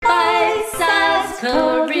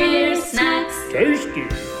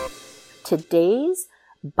Today's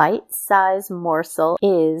bite-sized morsel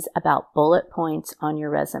is about bullet points on your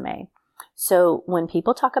resume. So when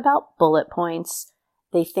people talk about bullet points,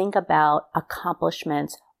 they think about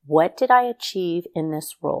accomplishments. What did I achieve in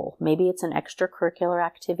this role? Maybe it's an extracurricular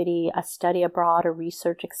activity, a study abroad, a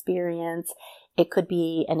research experience. It could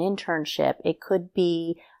be an internship. It could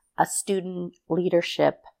be a student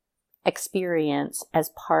leadership experience as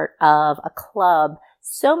part of a club.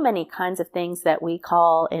 So many kinds of things that we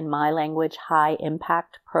call, in my language, high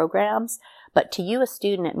impact programs. But to you, a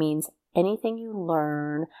student, it means anything you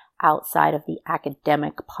learn outside of the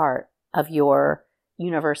academic part of your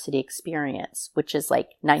university experience, which is like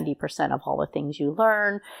 90% of all the things you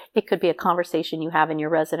learn. It could be a conversation you have in your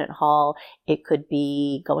resident hall. It could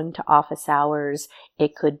be going to office hours.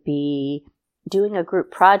 It could be doing a group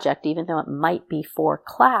project, even though it might be for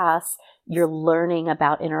class. You're learning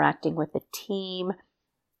about interacting with the team.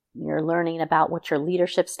 You're learning about what your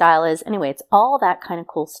leadership style is. Anyway, it's all that kind of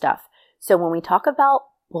cool stuff. So when we talk about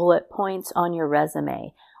bullet points on your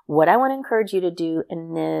resume, what I want to encourage you to do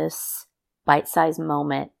in this bite-sized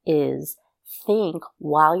moment is think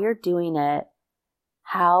while you're doing it,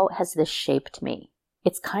 how has this shaped me?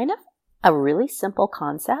 It's kind of a really simple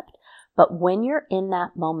concept, but when you're in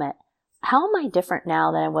that moment, how am I different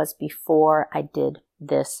now than I was before I did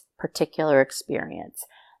this particular experience?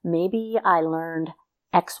 Maybe I learned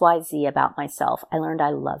XYZ about myself. I learned I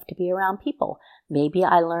love to be around people. Maybe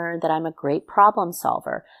I learned that I'm a great problem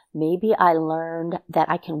solver. Maybe I learned that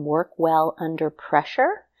I can work well under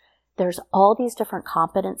pressure. There's all these different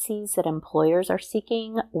competencies that employers are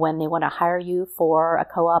seeking when they want to hire you for a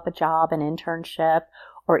co-op, a job, an internship,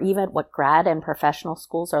 or even what grad and professional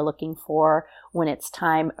schools are looking for when it's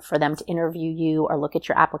time for them to interview you or look at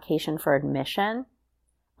your application for admission.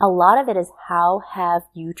 A lot of it is how have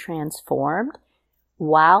you transformed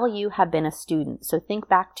while you have been a student. So think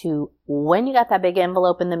back to when you got that big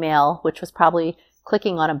envelope in the mail, which was probably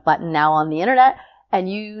clicking on a button now on the internet,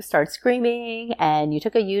 and you start screaming and you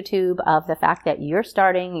took a YouTube of the fact that you're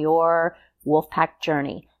starting your Wolfpack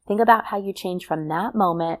journey. Think about how you changed from that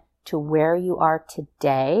moment to where you are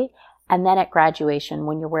today, and then at graduation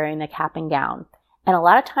when you're wearing the cap and gown. And a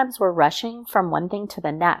lot of times we're rushing from one thing to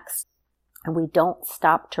the next, and we don't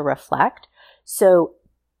stop to reflect. So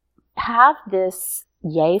have this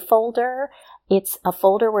Yay folder. It's a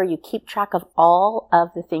folder where you keep track of all of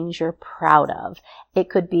the things you're proud of. It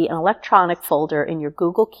could be an electronic folder in your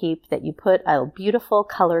Google Keep that you put a beautiful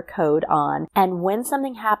color code on. And when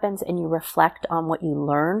something happens and you reflect on what you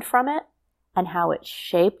learned from it and how it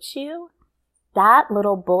shaped you, that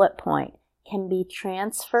little bullet point can be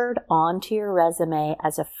transferred onto your resume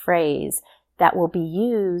as a phrase that will be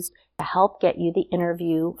used to help get you the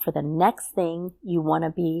interview for the next thing you want to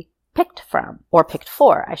be picked from, or picked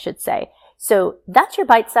for, I should say. So that's your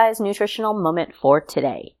bite-sized nutritional moment for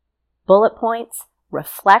today. Bullet points,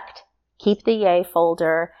 reflect, keep the Yay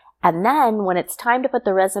folder, and then when it's time to put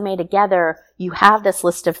the resume together, you have this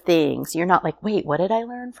list of things. You're not like, wait, what did I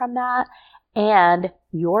learn from that? And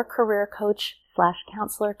your career coach /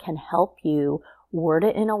 counselor can help you word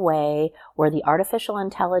it in a way where the artificial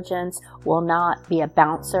intelligence will not be a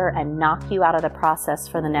bouncer and knock you out of the process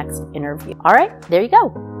for the next interview. All right, there you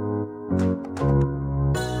go.